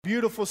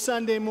beautiful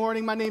Sunday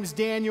morning. My name's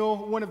Daniel,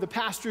 one of the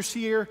pastors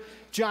here.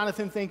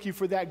 Jonathan, thank you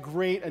for that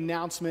great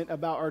announcement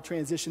about our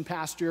transition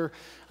pastor,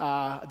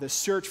 the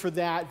search for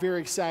that.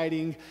 Very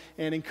exciting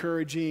and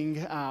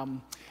encouraging. I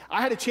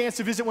had a chance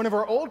to visit one of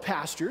our old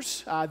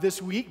pastors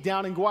this week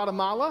down in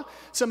Guatemala.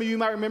 Some of you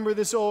might remember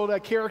this old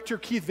character,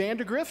 Keith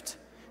Vandergrift.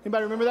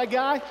 Anybody remember that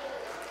guy?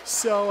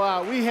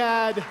 So we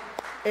had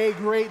a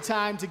great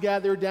time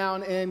together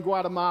down in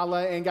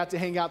Guatemala and got to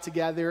hang out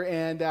together.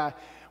 And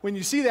when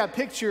you see that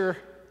picture,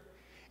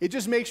 it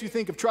just makes you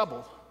think of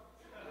trouble.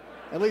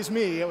 At least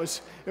me. It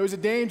was a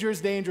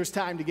dangerous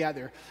time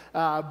together.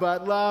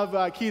 But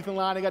love Keith and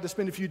Lonnie. Got to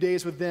spend a few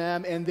days with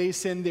them, and they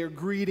send their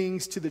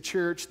greetings to the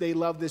church. They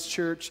love this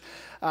church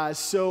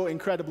so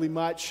incredibly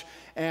much.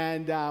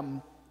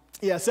 And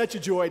yeah, such a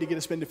joy to get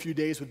to spend a few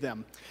days with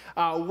them.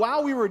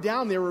 While we were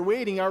down there, we're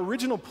waiting. Our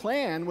original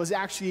plan was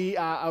actually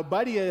a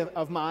buddy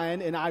of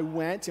mine and I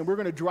went, and we're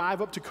going to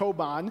drive up to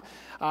Coban,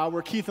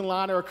 where Keith and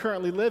Lana are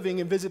currently living,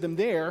 and visit them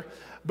there.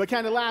 But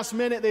kind of last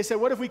minute, they said,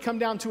 what if we come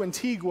down to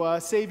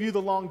Antigua, save you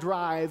the long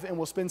drive, and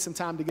we'll spend some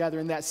time together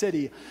in that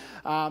city.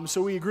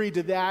 So we agreed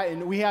to that,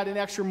 and we had an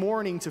extra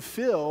morning to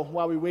fill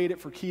while we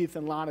waited for Keith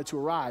and Lana to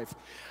arrive.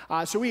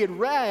 So we had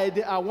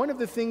read one of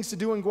the things to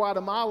do in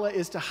Guatemala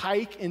is to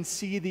hike and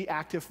see the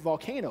active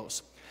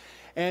volcanoes.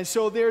 And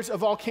so there's a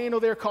volcano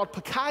there called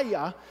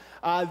Pacaya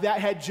that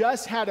had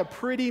just had a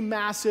pretty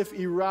massive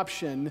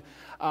eruption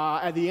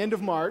at the end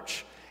of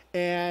March.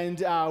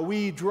 And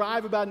we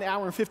drive about an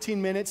hour and 15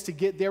 minutes to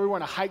get there. We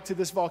want to hike to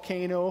this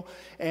volcano.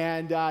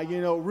 And,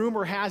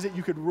 rumor has it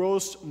you could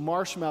roast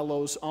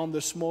marshmallows on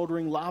the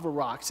smoldering lava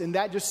rocks. And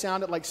that just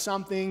sounded like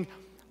something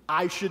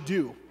I should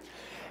do.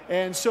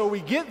 And so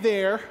we get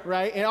there,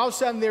 right? And all of a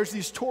sudden there's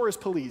these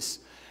tourist police.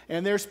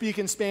 And they're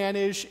speaking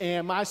Spanish,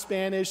 and my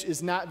Spanish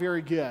is not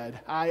very good.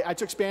 I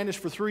took Spanish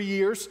for 3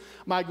 years.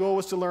 My goal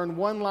was to learn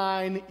one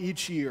line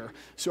each year.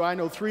 So I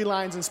know 3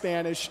 lines in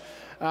Spanish.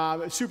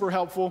 Super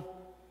helpful.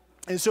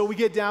 And so we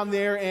get down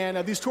there,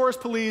 and these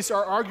tourist police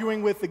are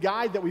arguing with the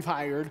guide that we've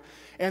hired,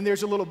 and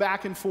there's a little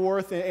back and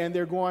forth, and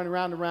they're going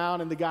around and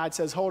around, and the guide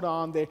says, hold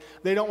on,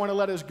 they don't want to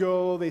let us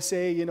go. They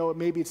say,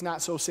 maybe it's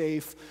not so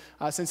safe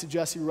since it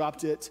just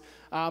erupted,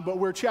 but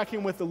we're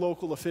checking with the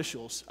local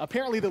officials.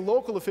 Apparently, the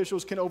local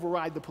officials can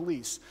override the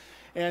police.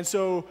 And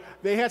so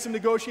they had some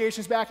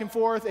negotiations back and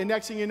forth, and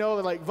next thing you know,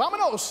 they're like,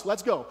 vamonos,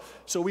 let's go.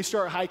 So we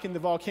start hiking the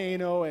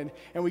volcano, and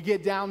we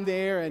get down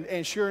there,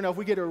 and sure enough,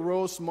 we get to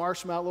roast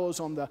marshmallows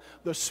on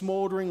the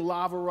smoldering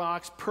lava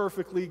rocks,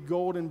 perfectly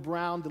golden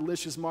brown,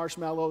 delicious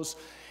marshmallows.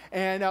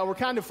 And we're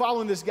kind of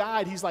following this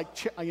guide. He's like,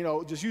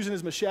 just using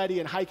his machete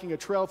and hiking a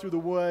trail through the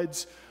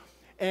woods.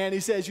 And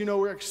he says,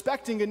 we're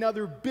expecting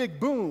another big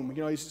boom.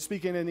 He's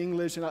speaking in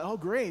English, and oh,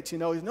 great.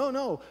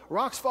 No,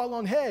 rocks fall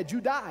on heads,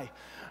 you die.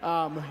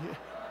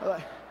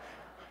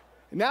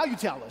 Now you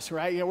tell us,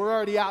 right? We're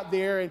already out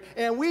there,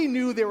 and we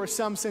knew there was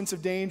some sense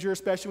of danger,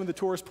 especially when the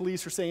tourist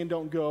police were saying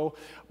don't go,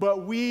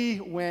 but we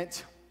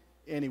went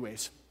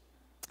anyways.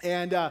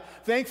 And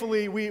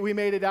thankfully, we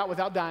made it out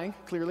without dying,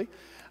 clearly.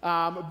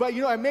 But,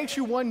 it makes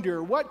you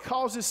wonder, what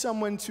causes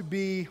someone to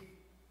be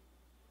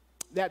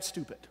that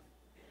stupid,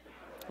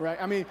 right?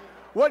 I mean,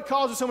 what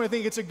causes someone to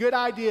think it's a good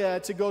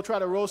idea to go try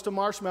to roast a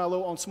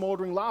marshmallow on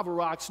smoldering lava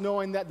rocks,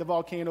 knowing that the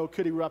volcano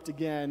could erupt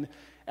again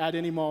at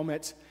any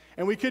moment,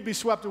 and we could be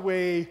swept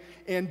away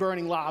in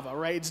burning lava,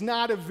 right? It's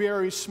not a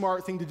very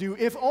smart thing to do.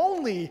 If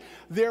only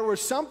there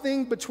was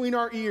something between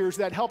our ears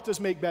that helped us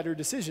make better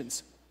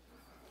decisions,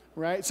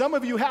 right? Some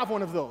of you have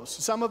one of those.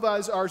 Some of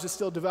us, ours is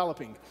still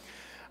developing.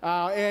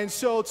 And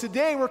so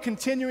today we're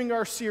continuing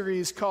our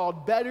series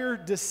called Better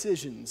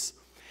Decisions,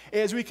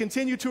 as we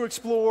continue to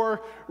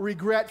explore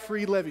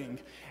regret-free living.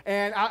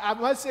 And I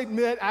must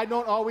admit, I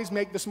don't always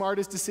make the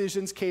smartest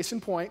decisions, case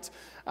in point,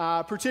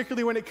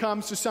 particularly when it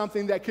comes to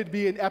something that could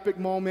be an epic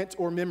moment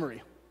or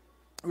memory,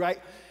 right?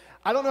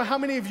 I don't know how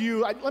many of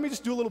you, let me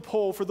just do a little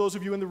poll for those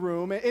of you in the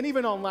room, and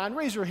even online,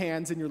 raise your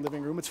hands in your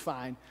living room, it's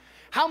fine.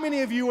 How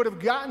many of you would have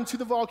gotten to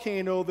the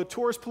volcano, the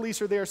tourist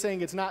police are there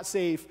saying it's not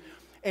safe,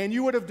 and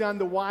you would have done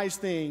the wise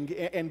thing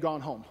and gone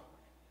home?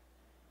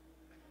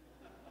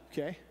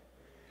 Okay.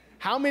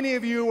 How many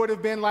of you would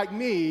have been like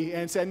me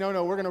and said, no,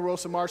 we're going to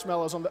roast some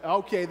marshmallows on the,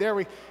 okay,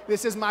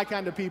 this is my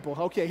kind of people.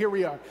 Okay, here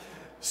we are.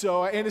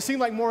 So, and it seemed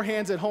like more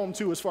hands at home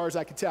too, as far as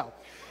I could tell.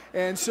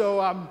 And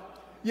so,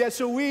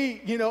 so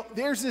we,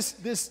 there's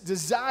this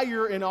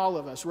desire in all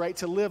of us, right,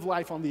 to live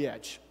life on the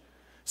edge.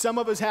 Some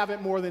of us have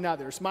it more than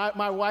others.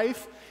 My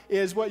wife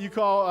is what you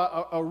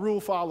call a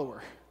rule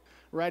follower,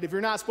 right? If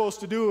you're not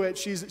supposed to do it,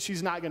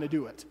 she's not going to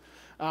do it.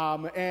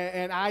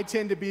 And I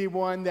tend to be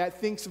one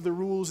that thinks of the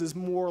rules as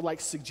more like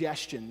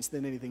suggestions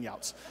than anything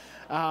else.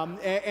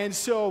 And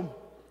so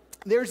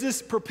there's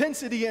this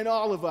propensity in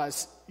all of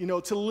us,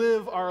 to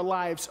live our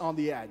lives on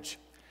the edge.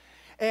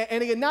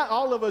 And again, not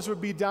all of us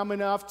would be dumb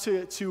enough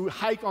to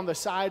hike on the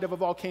side of a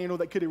volcano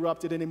that could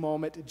erupt at any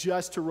moment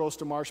just to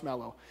roast a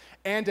marshmallow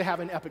and to have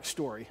an epic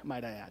story,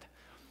 might I add.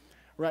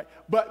 Right?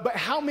 But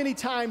how many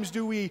times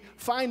do we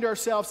find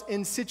ourselves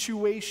in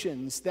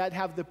situations that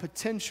have the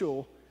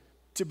potential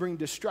to bring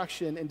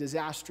destruction and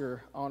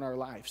disaster on our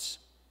lives.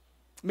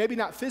 Maybe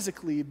not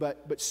physically,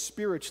 but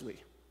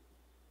spiritually,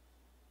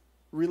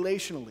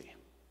 relationally.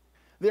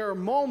 There are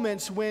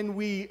moments when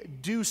we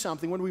do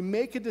something, when we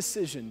make a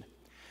decision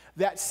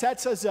that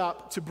sets us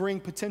up to bring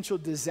potential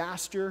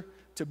disaster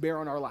to bear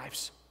on our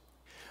lives.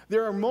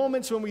 There are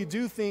moments when we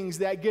do things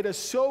that get us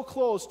so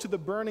close to the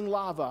burning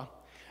lava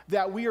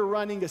that we are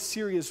running a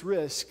serious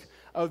risk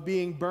of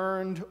being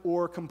burned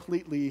or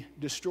completely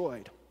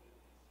destroyed.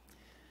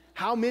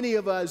 How many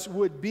of us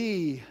would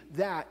be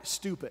that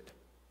stupid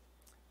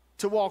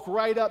to walk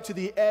right up to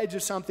the edge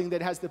of something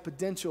that has the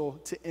potential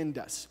to end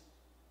us?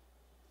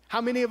 How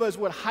many of us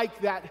would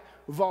hike that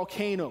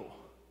volcano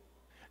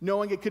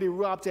knowing it could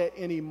erupt at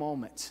any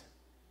moment?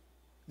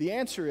 The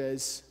answer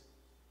is,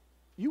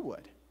 you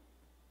would.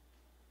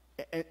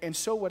 And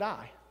so would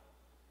I,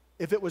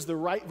 if it was the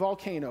right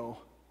volcano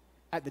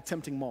at the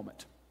tempting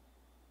moment.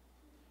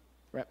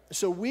 Right?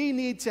 So we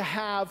need to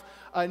have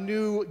a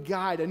new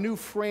guide, a new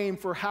frame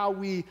for how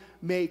we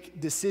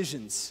make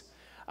decisions.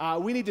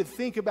 We need to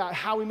think about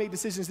how we make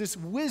decisions. This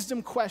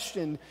wisdom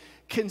question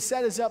can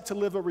set us up to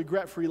live a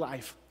regret-free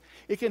life.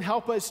 It can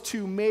help us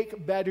to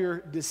make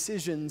better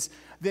decisions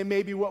than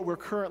maybe what we're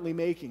currently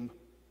making.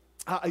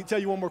 I'll tell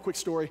you one more quick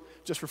story,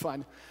 just for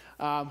fun.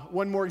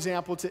 One more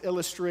example to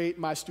illustrate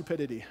my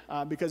stupidity,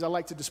 because I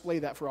like to display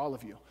that for all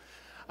of you.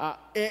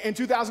 In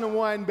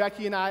 2001,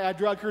 Becky and I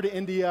drug her to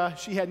India.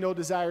 She had no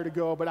desire to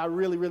go, but I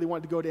really, really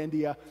wanted to go to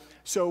India.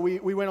 So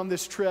we went on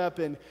this trip,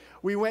 and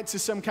we went to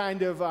some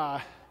kind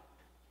of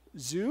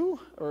zoo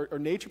or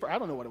nature park. I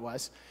don't know what it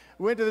was.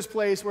 We went to this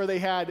place where they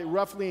had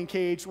roughly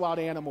encaged wild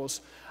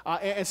animals,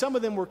 and some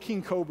of them were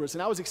king cobras,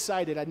 and I was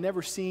excited. I'd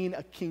never seen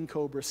a king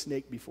cobra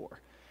snake before.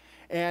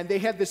 And they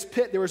had this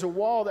pit. There was a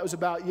wall that was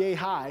about yay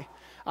high,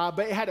 but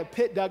it had a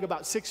pit dug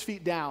about 6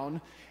 feet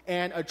down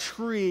and a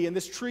tree. And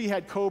this tree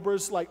had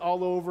cobras like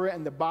all over it,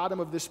 and the bottom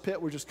of this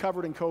pit was just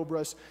covered in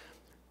cobras.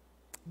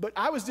 But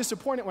I was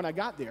disappointed when I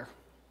got there,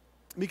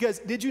 because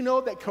did you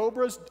know that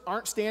cobras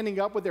aren't standing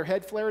up with their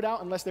head flared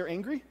out unless they're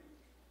angry?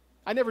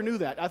 I never knew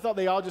that. I thought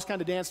they all just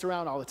kind of danced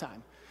around all the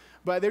time.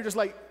 But they're just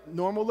like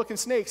normal looking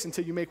snakes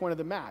until you make one of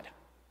them mad.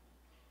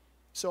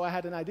 So I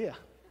had an idea.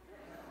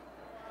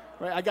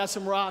 Right, I got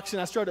some rocks,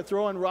 and I started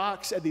throwing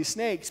rocks at these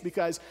snakes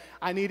because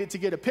I needed to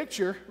get a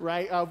picture,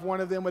 right, of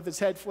one of them with its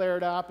head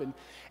flared up.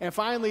 And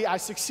finally, I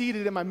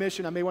succeeded in my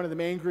mission. I made one of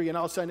them angry, and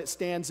all of a sudden it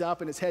stands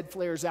up and its head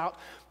flares out.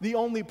 The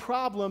only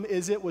problem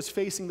is it was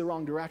facing the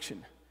wrong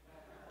direction.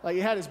 Like,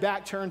 it had its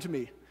back turned to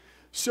me.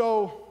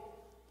 So,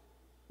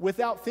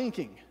 without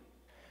thinking,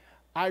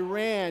 I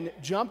ran,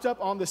 jumped up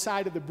on the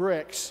side of the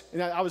bricks,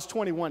 and I was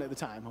 21 at the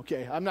time,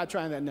 okay? I'm not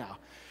trying that now.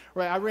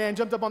 Right, I ran,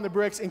 jumped up on the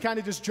bricks, and kind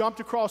of just jumped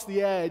across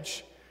the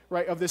edge,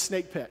 right, of this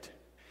snake pit.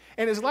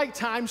 And it's like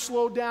time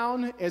slowed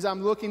down as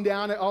I'm looking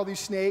down at all these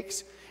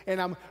snakes,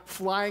 and I'm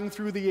flying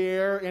through the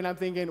air, and I'm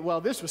thinking,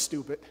 well, this was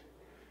stupid,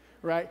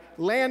 right?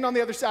 Land on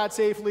the other side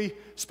safely,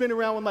 spin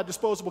around with my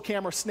disposable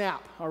camera,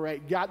 snap, all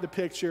right, got the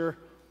picture.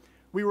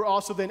 We were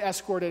also then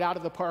escorted out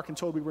of the park and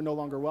told we were no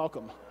longer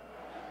welcome.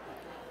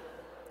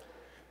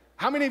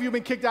 How many of you have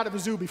been kicked out of a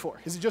zoo before?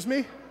 Is it just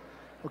me?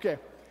 Okay.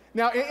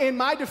 Now, in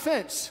my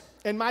defense,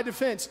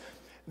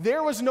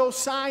 there was no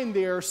sign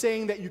there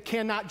saying that you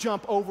cannot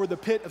jump over the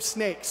pit of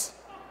snakes,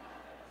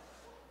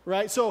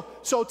 right? So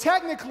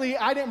technically,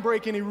 I didn't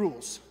break any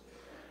rules,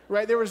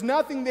 right? There was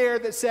nothing there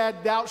that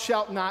said, thou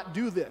shalt not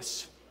do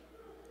this.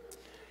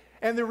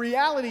 And the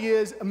reality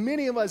is,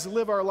 many of us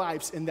live our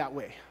lives in that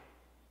way.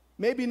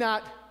 Maybe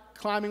not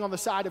climbing on the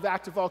side of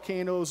active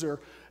volcanoes or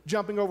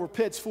jumping over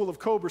pits full of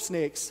cobra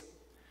snakes,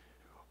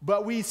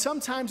 but we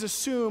sometimes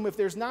assume if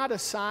there's not a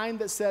sign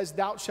that says,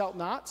 thou shalt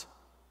not,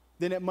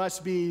 then it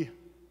must be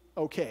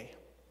okay,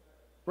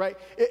 right?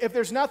 If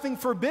there's nothing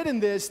forbidden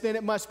this, then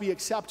it must be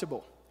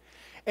acceptable.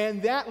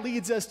 And that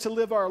leads us to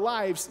live our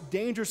lives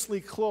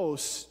dangerously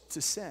close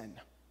to sin.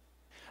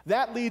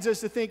 That leads us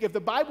to think if the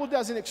Bible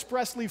doesn't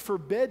expressly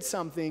forbid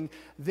something,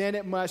 then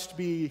it must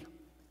be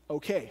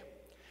okay.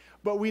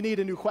 But we need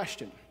a new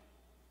question.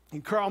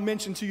 And Carl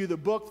mentioned to you the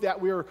book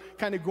that we're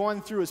kind of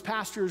going through as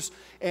pastors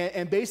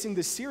and basing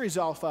this series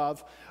off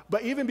of.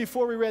 But even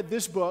before we read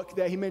this book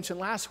that he mentioned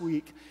last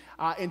week,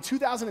 in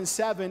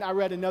 2007, I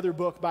read another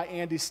book by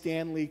Andy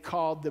Stanley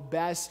called The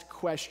Best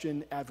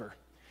Question Ever.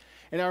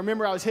 And I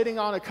remember I was hitting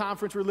on a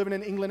conference. We were living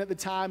in England at the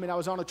time, and I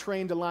was on a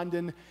train to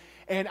London,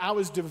 and I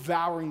was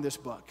devouring this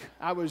book.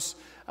 I was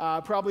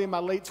probably in my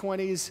late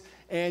 20s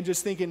and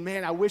just thinking,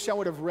 man, I wish I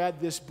would have read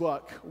this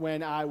book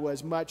when I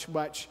was much,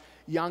 much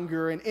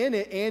younger. And in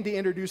it, Andy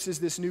introduces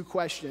this new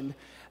question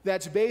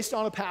that's based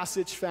on a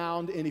passage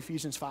found in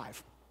Ephesians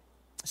 5.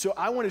 So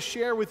I want to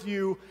share with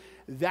you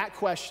that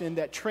question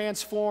that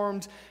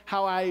transformed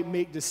how I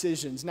make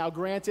decisions. Now,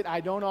 granted, I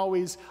don't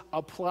always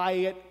apply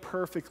it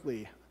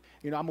perfectly.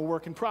 You know, I'm a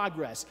work in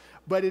progress,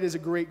 but it is a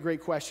great,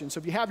 great question. So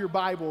if you have your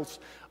Bibles,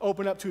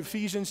 open up to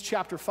Ephesians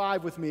chapter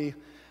 5 with me,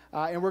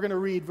 and we're going to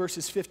read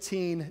verses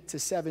 15 to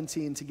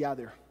 17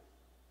 together.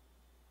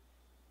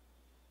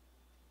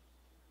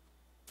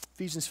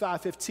 Ephesians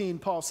 5:15,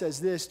 Paul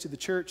says this to the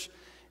church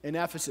in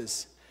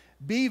Ephesus.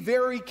 Be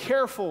very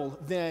careful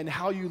then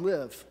how you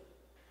live.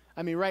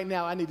 I mean, right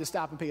now I need to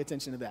stop and pay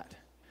attention to that.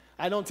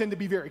 I don't tend to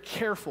be very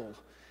careful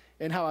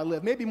in how I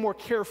live. Maybe more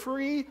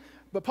carefree,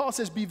 but Paul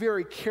says be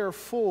very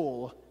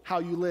careful how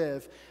you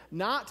live,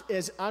 not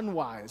as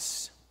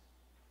unwise,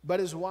 but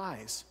as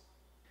wise,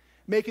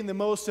 making the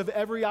most of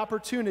every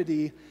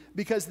opportunity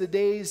because the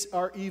days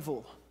are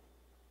evil.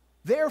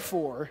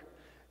 Therefore,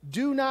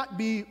 do not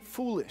be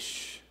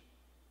foolish.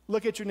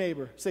 Look at your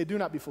neighbor. Say, do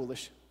not be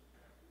foolish.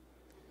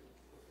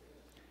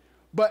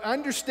 But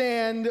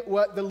understand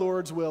what the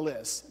Lord's will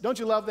is. Don't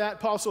you love that?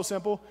 Paul's so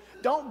simple.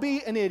 Don't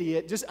be an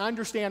idiot. Just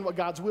understand what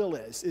God's will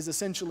is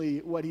essentially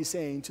what he's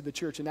saying to the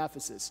church in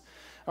Ephesus.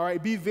 All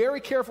right, be very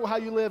careful how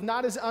you live,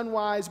 not as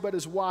unwise, but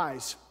as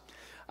wise,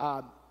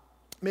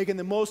 making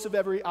the most of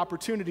every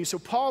opportunity. So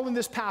Paul in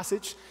this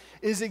passage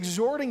is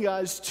exhorting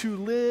us to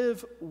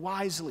live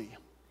wisely.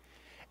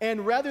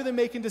 And rather than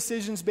making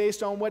decisions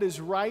based on what is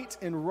right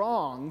and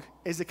wrong,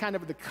 as the kind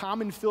of the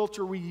common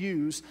filter we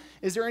use,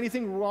 is there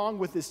anything wrong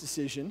with this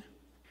decision?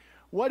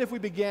 What if we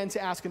began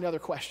to ask another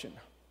question?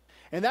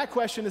 And that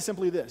question is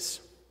simply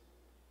this: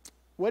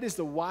 what is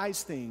the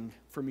wise thing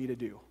for me to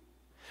do?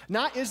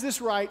 Not is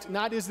this right,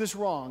 not is this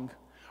wrong,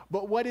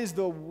 but what is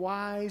the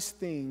wise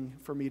thing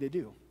for me to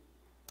do?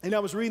 And I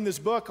was reading this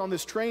book on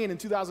this train in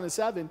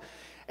 2007,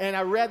 and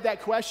I read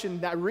that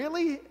question. That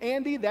really,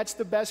 Andy, that's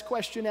the best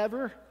question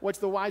ever? What's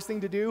the wise thing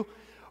to do?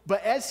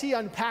 But as he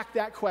unpacked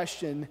that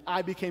question,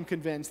 I became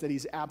convinced that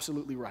he's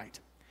absolutely right.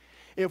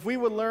 If we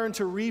would learn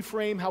to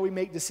reframe how we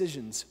make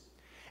decisions,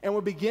 and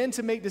would begin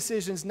to make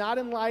decisions not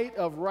in light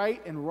of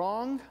right and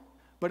wrong,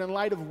 but in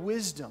light of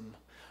wisdom,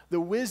 the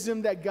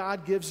wisdom that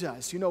God gives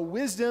us. You know,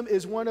 wisdom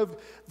is one of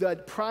the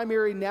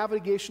primary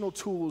navigational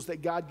tools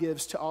that God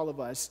gives to all of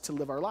us to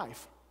live our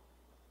life.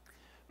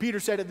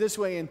 Peter said it this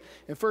way in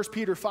 1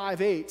 Peter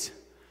 5:8,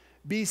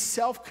 be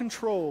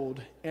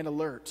self-controlled and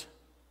alert.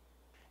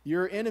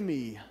 Your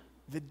enemy,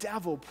 the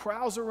devil,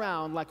 prowls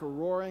around like a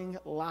roaring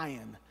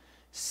lion,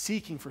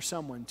 seeking for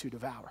someone to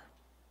devour.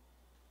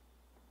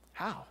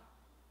 How?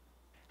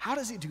 How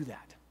does he do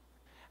that?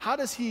 How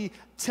does he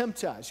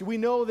tempt us? We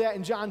know that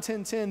in John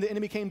 10:10, the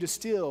enemy came to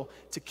steal,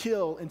 to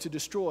kill, and to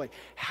destroy.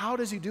 How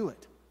does he do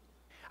it?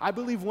 I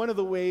believe one of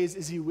the ways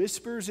is he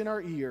whispers in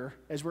our ear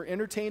as we're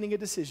entertaining a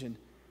decision,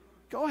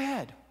 go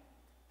ahead.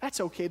 That's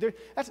okay.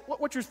 That's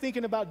what you're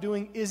thinking about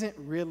doing isn't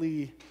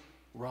really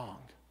wrong,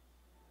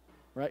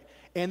 right?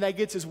 And that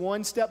gets us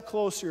one step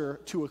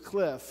closer to a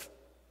cliff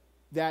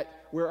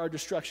where our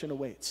destruction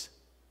awaits.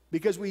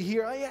 Because we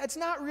hear, oh yeah, it's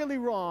not really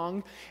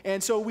wrong.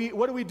 And so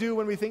what do we do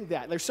when we think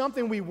that? There's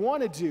something we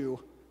want to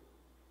do,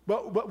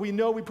 but we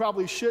know we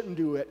probably shouldn't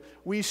do it.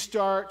 We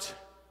start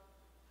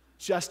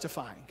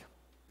justifying.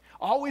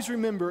 Always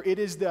remember, it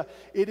is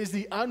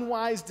the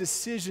unwise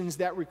decisions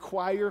that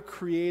require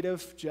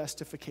creative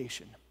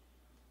justification.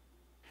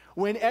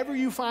 Whenever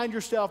you find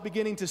yourself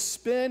beginning to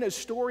spin a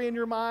story in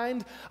your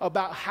mind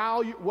about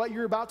what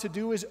you're about to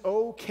do is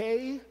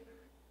okay,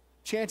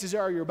 chances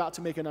are you're about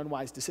to make an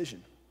unwise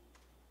decision.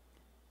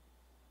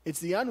 It's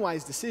the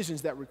unwise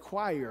decisions that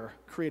require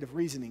creative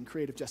reasoning,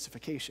 creative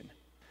justification.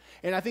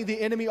 And I think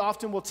the enemy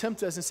often will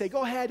tempt us and say,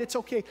 go ahead, it's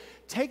okay,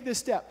 take this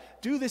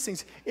step, do these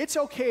things. It's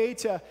okay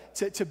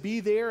to be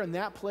there in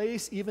that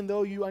place, even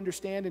though you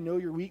understand and know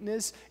your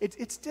weakness.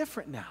 It's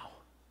different now.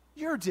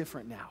 You're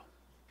different now.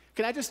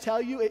 Can I just tell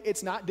you,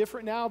 it's not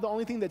different now. The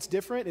only thing that's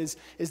different is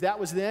that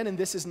was then and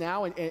this is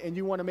now, and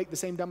you want to make the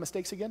same dumb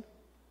mistakes again?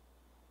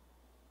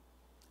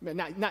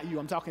 Not you,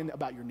 I'm talking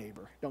about your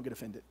neighbor. Don't get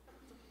offended.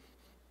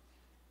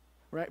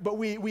 Right? But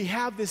we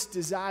have this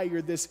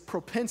desire, this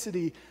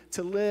propensity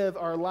to live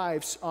our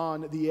lives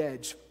on the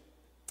edge.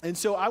 And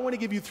so I want to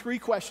give you 3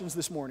 questions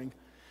this morning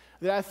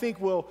that I think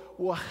will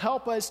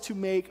help us to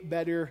make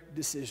better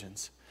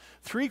decisions.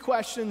 3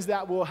 questions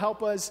that will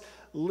help us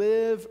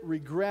live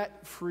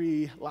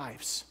regret-free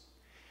lives.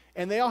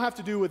 And they all have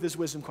to do with this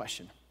wisdom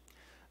question.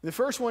 The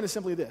first one is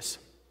simply this: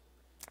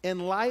 in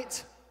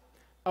light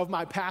of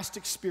my past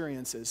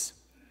experiences,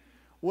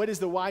 what is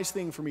the wise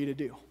thing for me to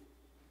do?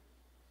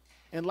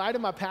 In light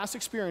of my past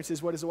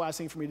experiences, what is the wise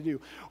thing for me to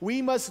do?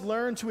 We must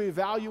learn to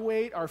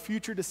evaluate our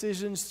future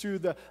decisions through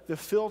the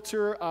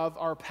filter of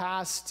our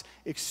past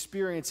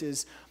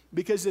experiences,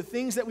 because the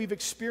things that we've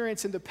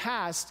experienced in the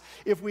past,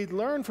 if we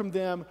learn from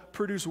them,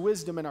 produce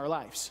wisdom in our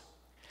lives.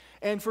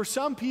 And for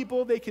some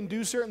people, they can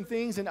do certain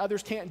things and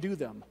others can't do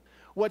them.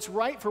 What's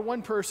right for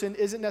one person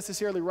isn't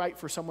necessarily right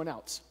for someone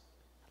else.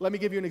 Let me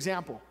give you an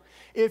example.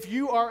 If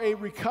you are a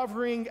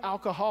recovering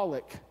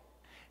alcoholic,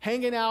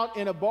 hanging out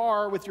in a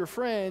bar with your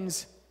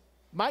friends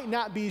might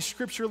not be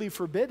scripturally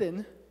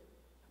forbidden,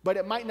 but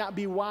it might not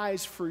be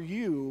wise for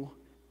you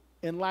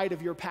in light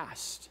of your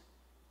past.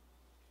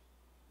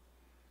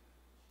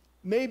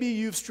 Maybe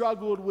you've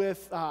struggled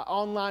with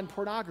online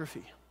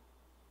pornography.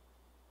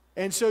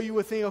 And so you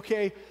would think,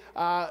 okay,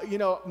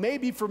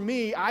 maybe for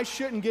me, I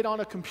shouldn't get on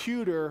a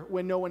computer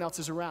when no one else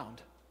is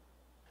around.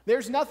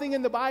 There's nothing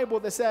in the Bible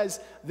that says,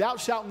 thou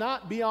shalt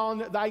not be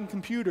on thy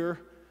computer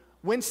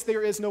whence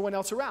there is no one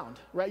else around,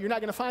 right? You're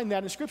not going to find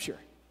that in Scripture.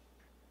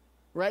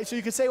 right? So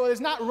you could say, well, it's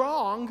not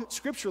wrong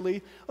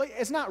scripturally. Like,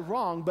 it's not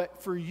wrong,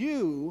 but for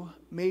you,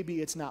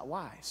 maybe it's not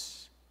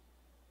wise.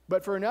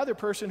 But for another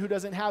person who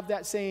doesn't have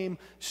that same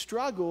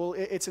struggle,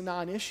 it's a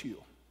non-issue.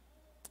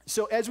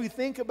 So as we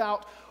think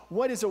about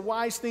what is a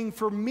wise thing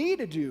for me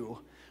to do,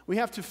 we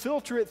have to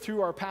filter it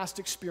through our past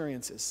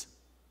experiences.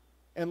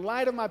 In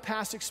light of my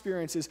past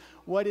experiences,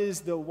 what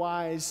is the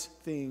wise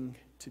thing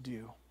to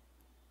do?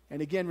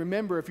 And again,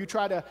 remember, if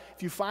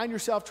you find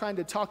yourself trying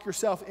to talk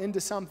yourself into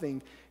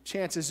something,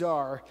 chances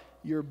are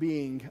you're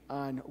being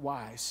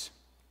unwise.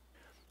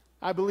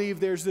 I believe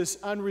there's this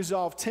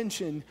unresolved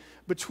tension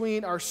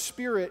between our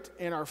spirit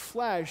and our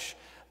flesh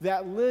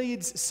that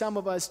leads some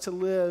of us to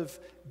live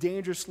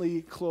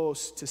dangerously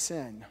close to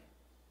sin.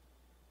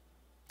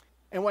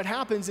 And what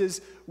happens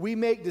is we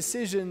make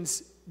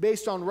decisions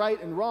based on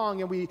right and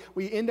wrong, and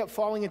we end up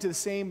falling into the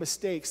same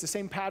mistakes, the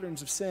same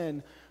patterns of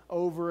sin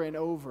over and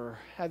over.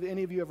 Have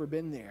any of you ever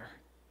been there?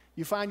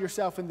 You find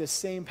yourself in this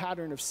same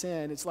pattern of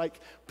sin. It's like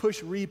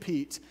push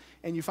repeat,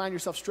 and you find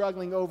yourself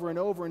struggling over and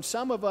over. And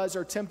some of us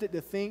are tempted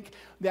to think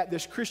that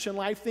this Christian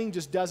life thing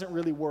just doesn't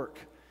really work.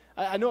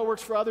 I know it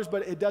works for others,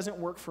 but it doesn't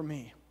work for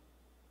me.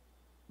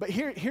 But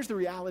here's the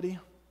reality,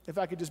 if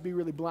I could just be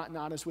really blunt and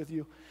honest with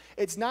you.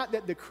 It's not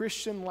that the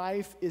Christian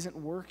life isn't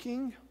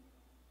working.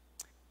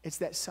 It's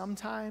that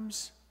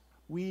sometimes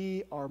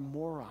we are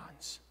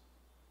morons.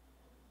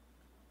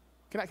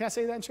 Can I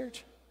say that in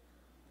church?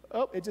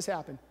 Oh, it just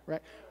happened,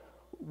 right?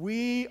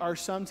 We are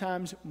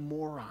sometimes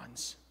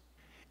morons.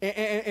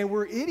 And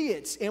we're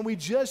idiots, and we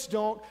just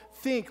don't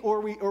think,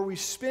 or we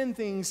spin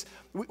things.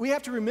 We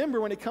have to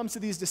remember when it comes to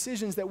these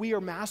decisions that we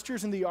are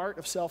masters in the art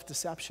of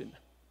self-deception.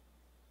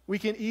 We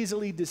can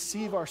easily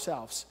deceive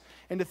ourselves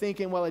into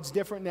thinking, well, it's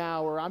different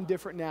now, or I'm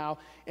different now,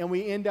 and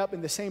we end up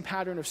in the same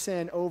pattern of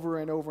sin over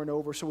and over and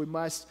over. So we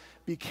must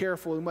be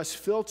careful. We must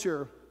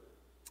filter,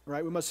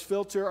 right? We must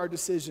filter our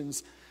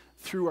decisions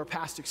through our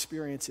past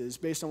experiences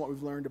based on what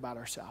we've learned about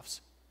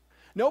ourselves.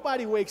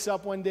 Nobody wakes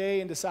up one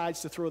day and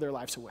decides to throw their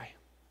lives away.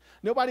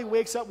 Nobody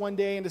wakes up one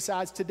day and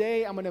decides,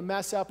 today I'm going to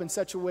mess up in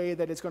such a way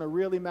that it's going to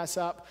really mess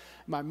up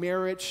my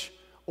marriage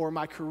or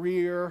my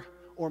career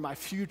or my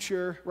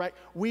future, right?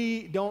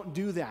 We don't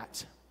do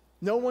that.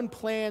 No one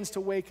plans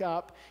to wake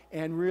up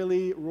and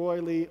really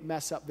royally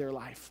mess up their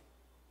life.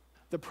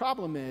 The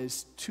problem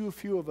is, too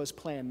few of us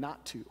plan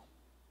not to.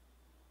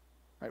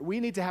 Right? We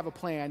need to have a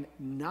plan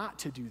not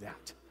to do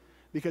that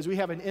because we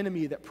have an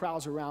enemy that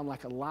prowls around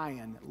like a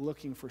lion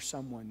looking for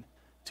someone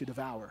to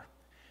devour.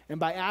 And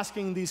by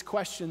asking these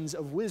questions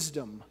of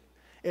wisdom,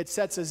 it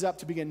sets us up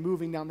to begin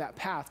moving down that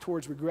path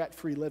towards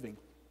regret-free living.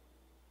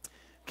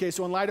 Okay,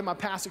 so in light of my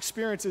past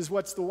experiences,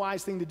 what's the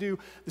wise thing to do?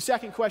 The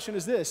second question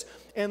is this: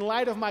 in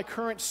light of my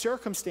current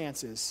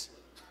circumstances,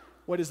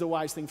 what is the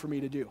wise thing for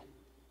me to do?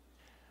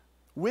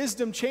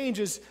 Wisdom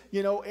changes,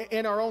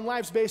 in our own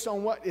lives based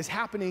on what is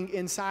happening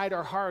inside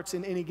our hearts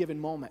in any given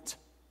moment.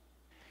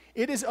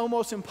 It is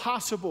almost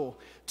impossible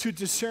to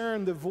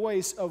discern the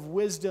voice of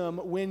wisdom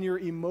when your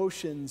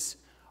emotions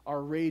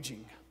are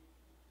raging.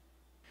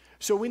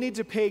 So we need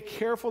to pay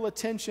careful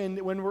attention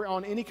when we're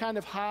on any kind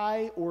of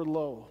high or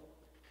low,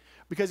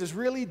 because it's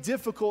really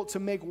difficult to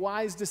make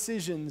wise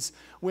decisions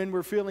when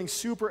we're feeling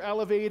super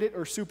elevated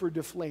or super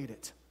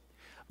deflated.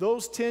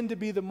 Those tend to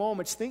be the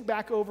moments. Think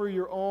back over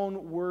your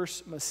own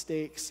worst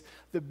mistakes,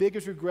 the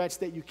biggest regrets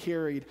that you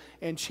carried,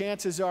 and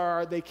chances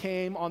are they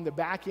came on the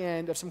back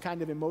end of some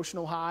kind of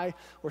emotional high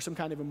or some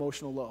kind of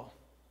emotional low.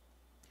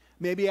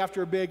 Maybe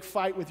after a big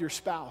fight with your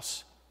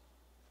spouse,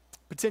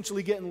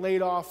 potentially getting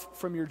laid off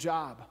from your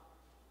job.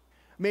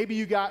 Maybe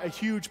you got a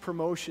huge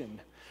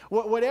promotion.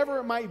 Whatever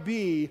it might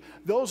be,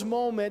 those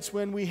moments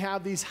when we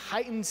have these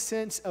heightened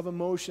sense of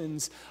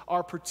emotions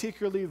are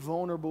particularly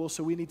vulnerable,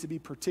 so we need to be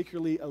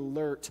particularly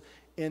alert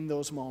in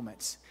those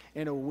moments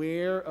and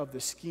aware of the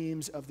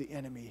schemes of the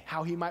enemy,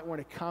 how he might want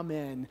to come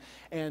in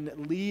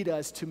and lead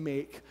us to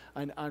make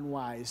an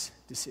unwise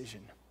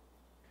decision.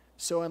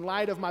 So in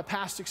light of my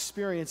past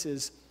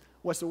experiences,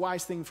 what's the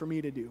wise thing for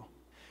me to do?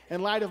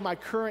 In light of my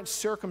current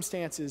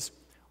circumstances,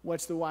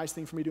 what's the wise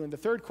thing for me to do? And the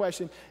third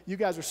question, you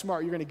guys are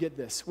smart, you're going to get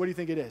this. What do you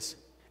think it is?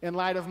 In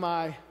light of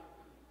my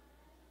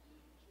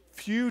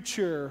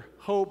future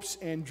hopes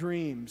and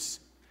dreams,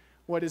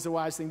 what is the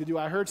wise thing to do?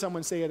 I heard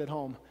someone say it at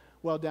home.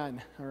 Well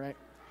done, all right?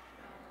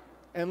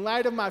 In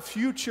light of my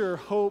future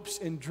hopes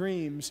and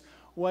dreams,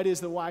 what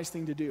is the wise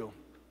thing to do?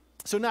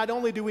 So not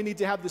only do we need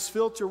to have this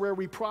filter where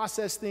we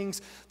process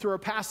things through our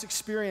past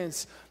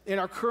experience in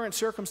our current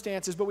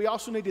circumstances, but we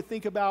also need to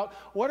think about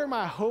what are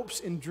my hopes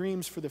and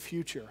dreams for the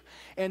future?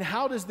 And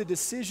how does the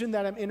decision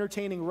that I'm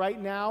entertaining right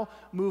now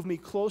move me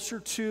closer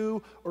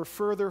to or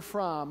further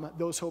from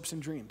those hopes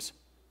and dreams?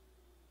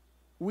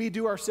 We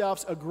do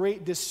ourselves a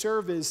great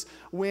disservice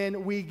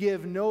when we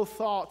give no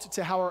thought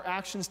to how our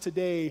actions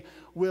today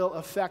will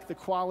affect the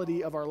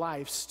quality of our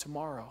lives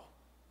tomorrow.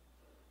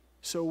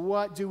 So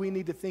what do we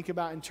need to think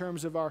about in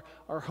terms of our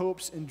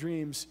hopes and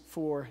dreams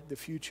for the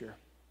future?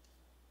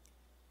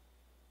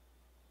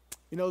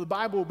 The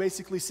Bible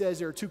basically says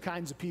there are two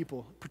kinds of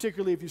people,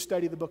 particularly if you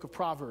study the book of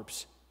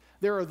Proverbs.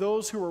 There are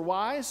those who are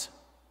wise,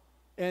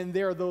 and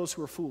there are those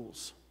who are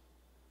fools.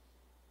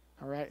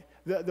 All right?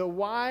 The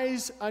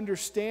wise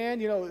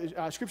understand,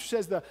 Scripture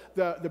says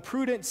the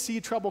prudent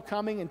see trouble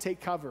coming and take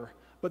cover,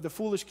 but the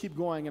foolish keep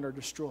going and are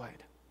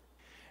destroyed.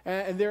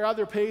 And there are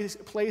other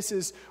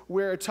places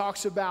where it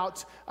talks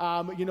about,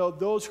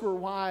 those who are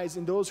wise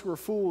and those who are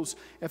fools.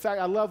 In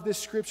fact, I love this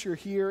scripture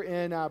here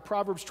in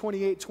Proverbs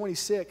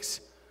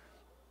 28:26.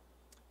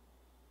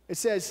 It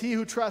says, "He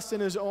who trusts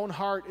in his own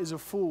heart is a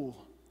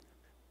fool,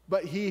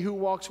 but he who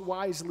walks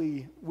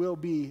wisely will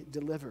be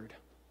delivered."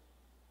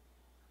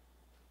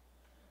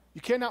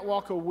 You cannot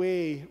walk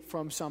away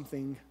from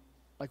something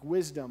like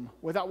wisdom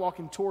without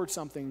walking towards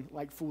something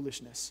like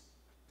foolishness,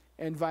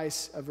 and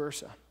vice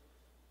versa.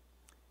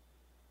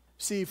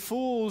 See,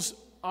 fools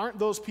aren't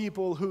those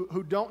people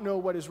who don't know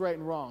what is right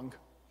and wrong.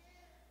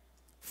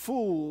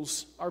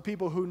 Fools are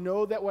people who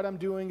know that what I'm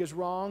doing is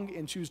wrong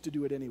and choose to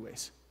do it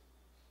anyways.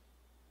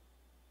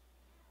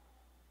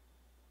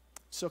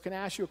 So can I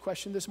ask you a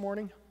question this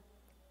morning?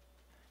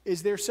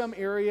 Is there some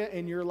area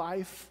in your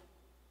life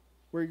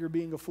where you're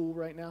being a fool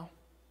right now?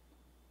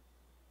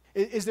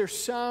 Is there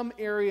some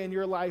area in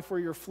your life where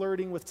you're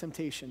flirting with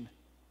temptation?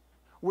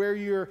 Where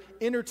you're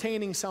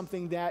entertaining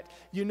something that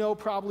you know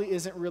probably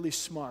isn't really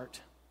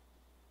smart,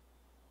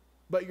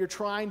 but you're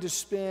trying to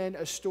spin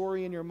a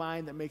story in your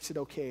mind that makes it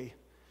okay?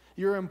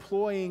 You're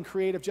employing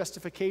creative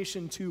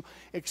justification to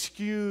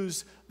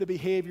excuse the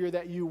behavior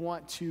that you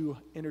want to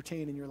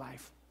entertain in your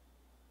life.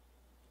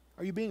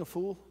 Are you being a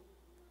fool?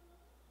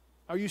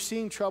 Are you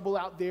seeing trouble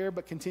out there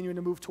but continuing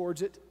to move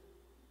towards it?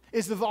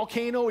 Is the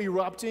volcano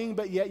erupting,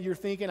 but yet you're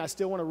thinking, I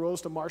still want to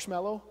roast a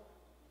marshmallow?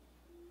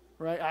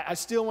 Right? I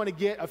still want to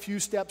get a few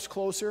steps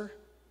closer.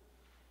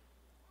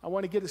 I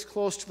want to get as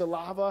close to the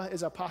lava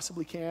as I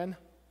possibly can.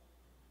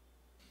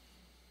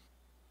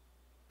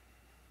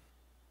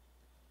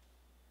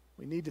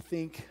 We need to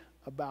think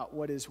about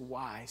what is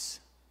wise.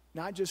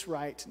 Not just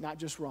right, not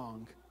just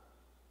wrong,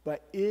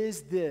 but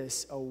is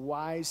this a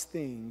wise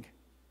thing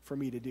for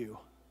me to do?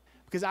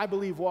 Because I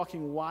believe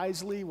walking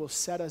wisely will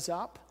set us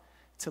up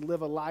to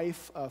live a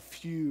life of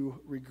few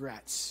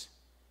regrets.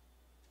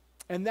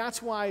 And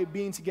that's why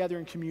being together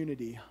in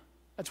community,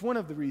 that's one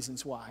of the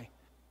reasons why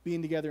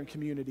being together in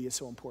community is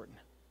so important.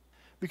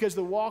 Because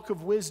the walk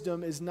of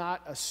wisdom is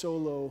not a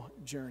solo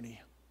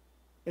journey.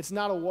 It's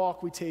not a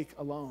walk we take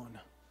alone.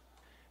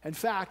 In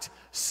fact,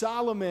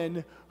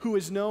 Solomon, who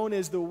is known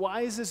as the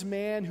wisest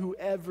man who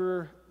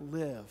ever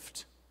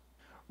lived,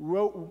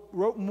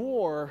 wrote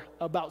more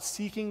about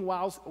seeking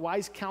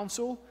wise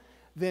counsel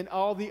than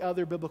all the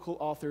other biblical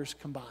authors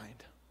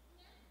combined.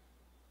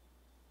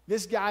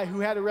 This guy,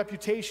 who had a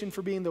reputation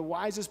for being the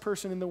wisest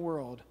person in the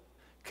world,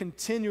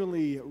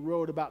 continually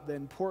wrote about the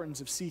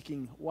importance of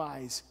seeking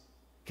wise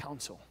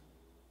counsel.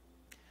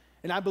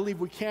 And I believe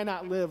we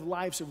cannot live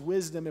lives of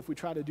wisdom if we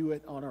try to do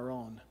it on our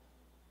own.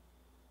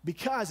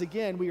 Because,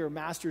 again, we are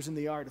masters in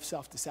the art of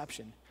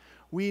self-deception.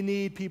 We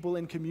need people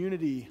in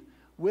community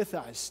with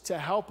us to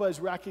help us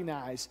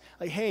recognize,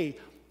 like, hey,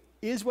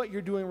 is what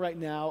you're doing right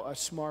now a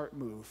smart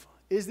move?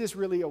 Is this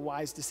really a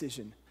wise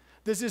decision?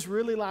 Does this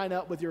really line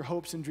up with your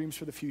hopes and dreams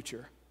for the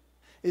future?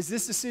 Is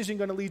this decision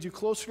going to lead you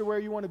closer to where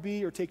you want to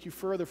be or take you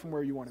further from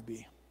where you want to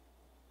be?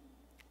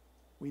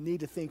 We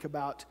need to think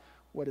about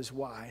what is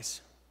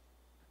wise.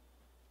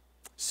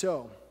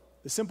 So,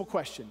 the simple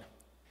question,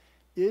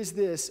 is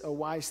this a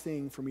wise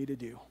thing for me to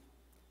do?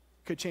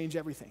 Could change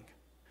everything.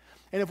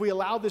 And if we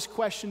allow this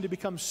question to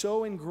become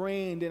so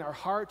ingrained in our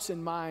hearts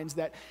and minds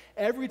that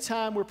every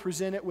time we're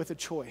presented with a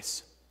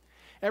choice,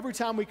 every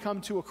time we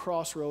come to a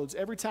crossroads,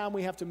 every time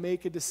we have to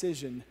make a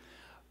decision,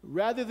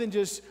 rather than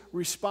just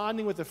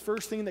responding with the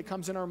first thing that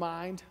comes in our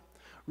mind,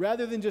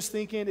 rather than just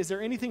thinking, is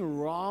there anything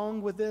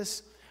wrong with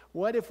this?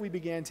 What if we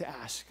began to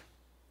ask,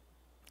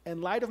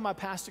 in light of my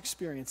past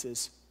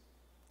experiences,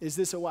 is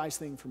this a wise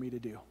thing for me to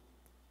do?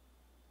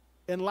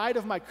 In light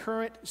of my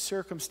current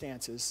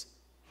circumstances,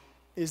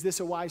 is this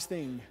a wise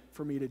thing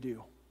for me to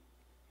do?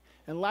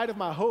 In light of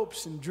my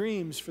hopes and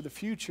dreams for the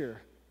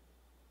future,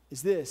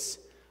 is this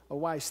a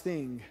wise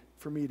thing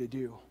for me to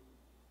do?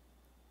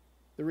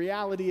 The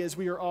reality is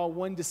we are all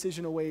one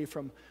decision away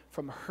from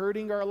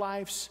hurting our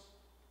lives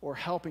or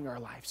helping our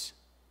lives.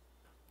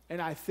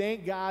 And I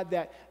thank God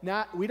that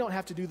we don't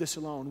have to do this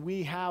alone.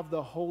 We have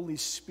the Holy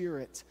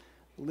Spirit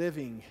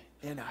living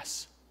in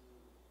us.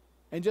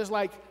 And just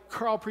like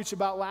Carl preached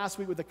about last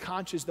week with the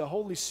conscience, the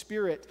Holy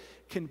Spirit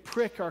can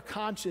prick our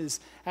conscience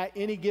at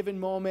any given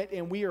moment,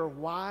 and we are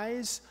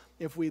wise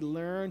if we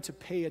learn to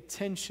pay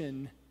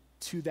attention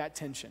to that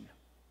tension.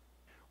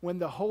 When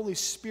the Holy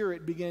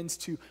Spirit begins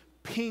to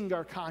ping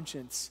our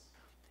conscience,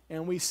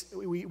 and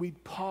we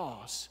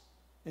pause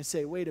and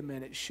say, wait a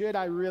minute, should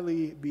I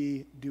really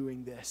be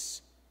doing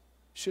this?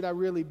 Should I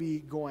really be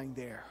going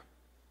there?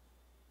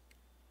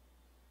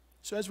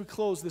 So as we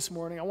close this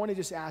morning, I want to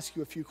just ask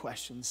you a few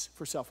questions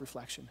for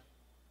self-reflection.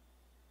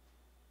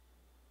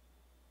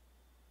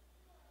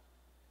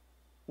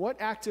 What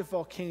active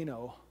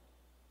volcano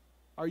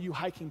are you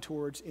hiking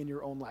towards in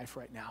your own life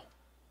right now?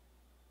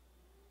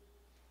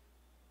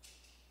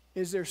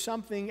 Is there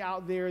something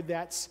out there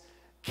that's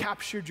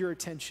captured your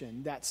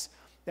attention, that's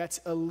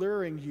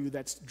alluring you,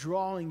 that's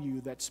drawing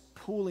you, that's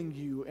pulling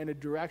you in a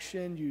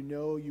direction you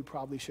know you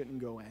probably shouldn't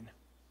go in?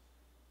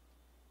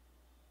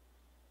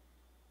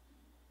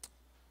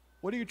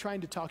 What are you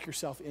trying to talk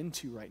yourself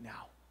into right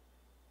now?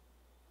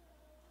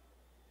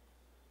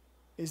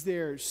 Is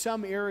there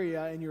some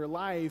area in your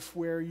life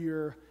where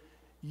you're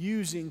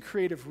using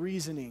creative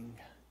reasoning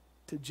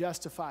to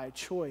justify a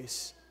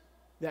choice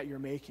that you're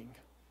making?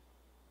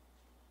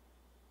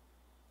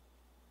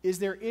 Is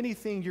there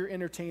anything you're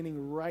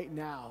entertaining right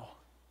now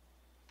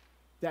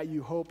that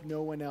you hope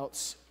no one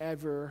else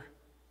ever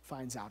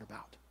finds out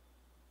about?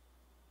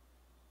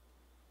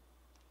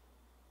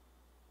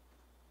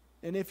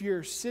 And if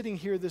you're sitting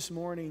here this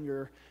morning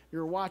or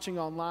you're watching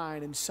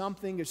online and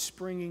something is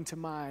springing to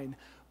mind,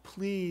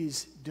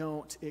 please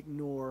don't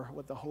ignore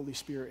what the Holy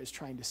Spirit is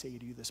trying to say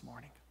to you this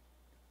morning.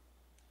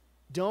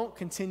 Don't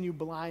continue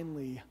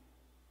blindly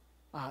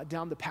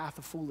down the path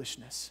of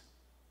foolishness.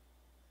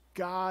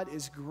 God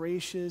is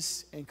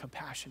gracious and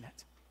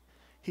compassionate.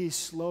 He's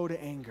slow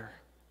to anger.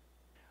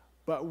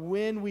 But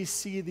when we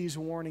see these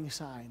warning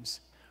signs,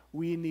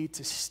 we need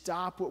to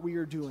stop what we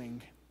are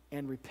doing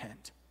and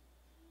repent.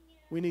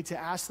 We need to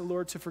ask the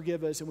Lord to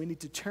forgive us, and we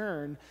need to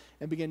turn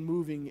and begin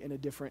moving in a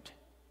different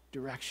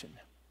direction.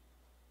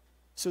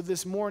 So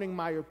this morning,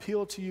 my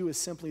appeal to you is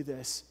simply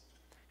this.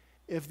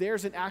 If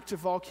there's an active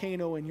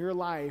volcano in your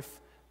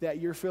life that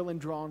you're feeling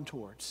drawn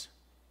towards,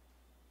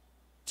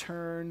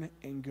 turn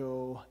and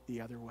go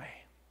the other way.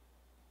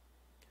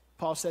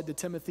 Paul said to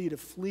Timothy to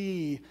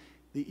flee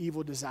the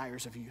evil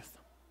desires of youth.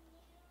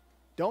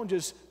 Don't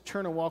just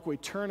turn and walk away,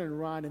 turn and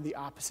run in the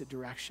opposite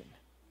direction.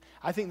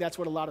 I think that's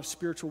what a lot of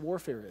spiritual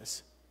warfare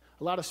is.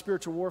 A lot of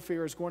spiritual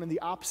warfare is going in the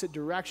opposite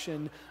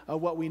direction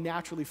of what we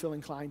naturally feel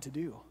inclined to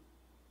do.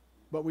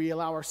 But we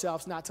allow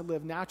ourselves not to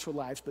live natural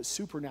lives, but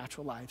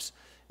supernatural lives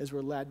as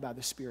we're led by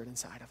the Spirit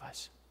inside of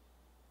us.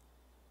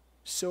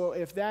 So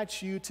if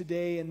that's you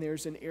today and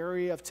there's an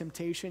area of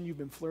temptation you've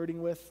been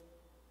flirting with,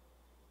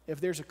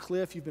 if there's a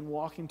cliff you've been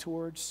walking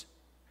towards,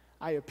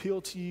 I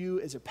appeal to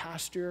you as a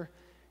pastor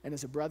and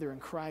as a brother in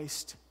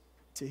Christ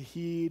to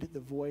heed the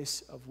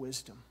voice of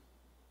wisdom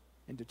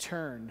and to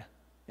turn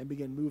and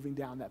begin moving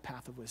down that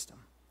path of wisdom.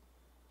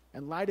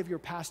 In light of your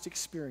past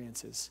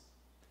experiences,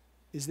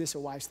 is this a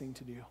wise thing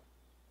to do?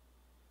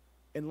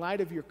 In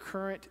light of your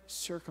current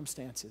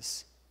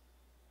circumstances,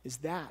 is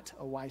that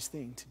a wise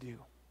thing to do?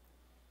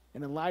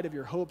 And in light of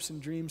your hopes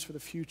and dreams for the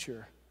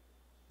future,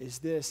 is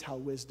this how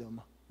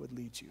wisdom would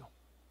lead you?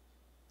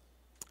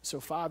 So,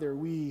 Father,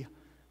 we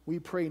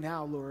pray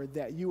now, Lord,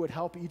 that you would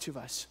help each of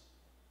us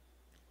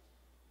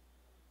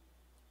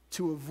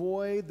to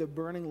avoid the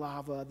burning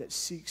lava that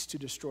seeks to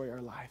destroy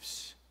our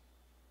lives.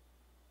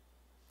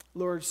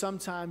 Lord,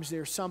 sometimes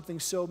there's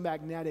something so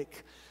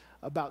magnetic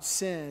about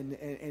sin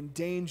and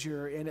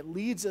danger, and it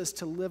leads us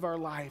to live our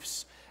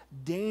lives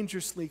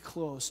dangerously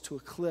close to a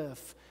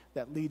cliff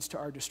that leads to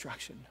our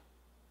destruction.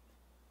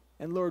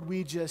 And Lord,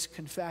 we just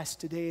confess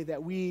today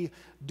that we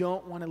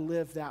don't want to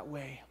live that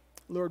way.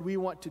 Lord, we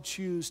want to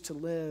choose to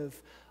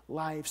live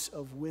lives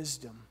of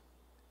wisdom.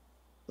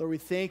 Lord, we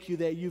thank you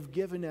that you've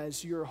given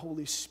us your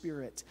Holy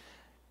Spirit,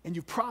 and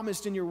you've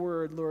promised in your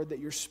word, Lord, that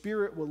your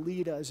Spirit will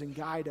lead us and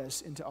guide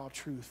us into all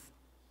truth.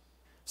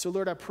 So,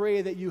 Lord, I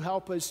pray that you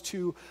help us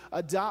to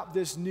adopt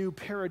this new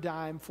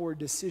paradigm for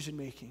decision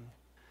making.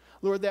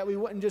 Lord, that we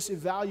wouldn't just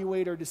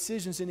evaluate our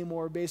decisions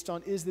anymore based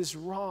on, is this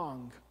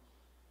wrong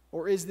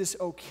or is this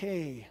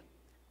okay?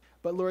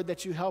 But, Lord,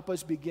 that you help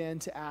us begin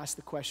to ask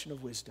the question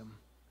of wisdom.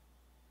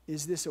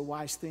 Is this a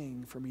wise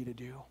thing for me to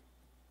do?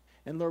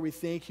 And, Lord, we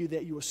thank you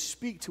that you will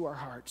speak to our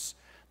hearts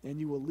and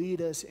you will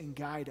lead us and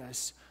guide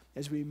us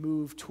as we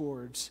move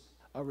towards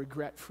a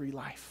regret-free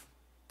life.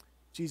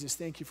 Jesus,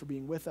 thank you for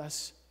being with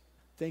us.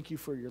 Thank you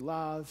for your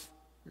love,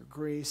 your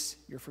grace,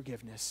 your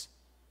forgiveness.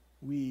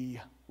 We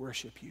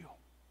worship you.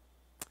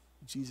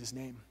 In Jesus'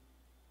 name,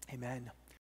 amen.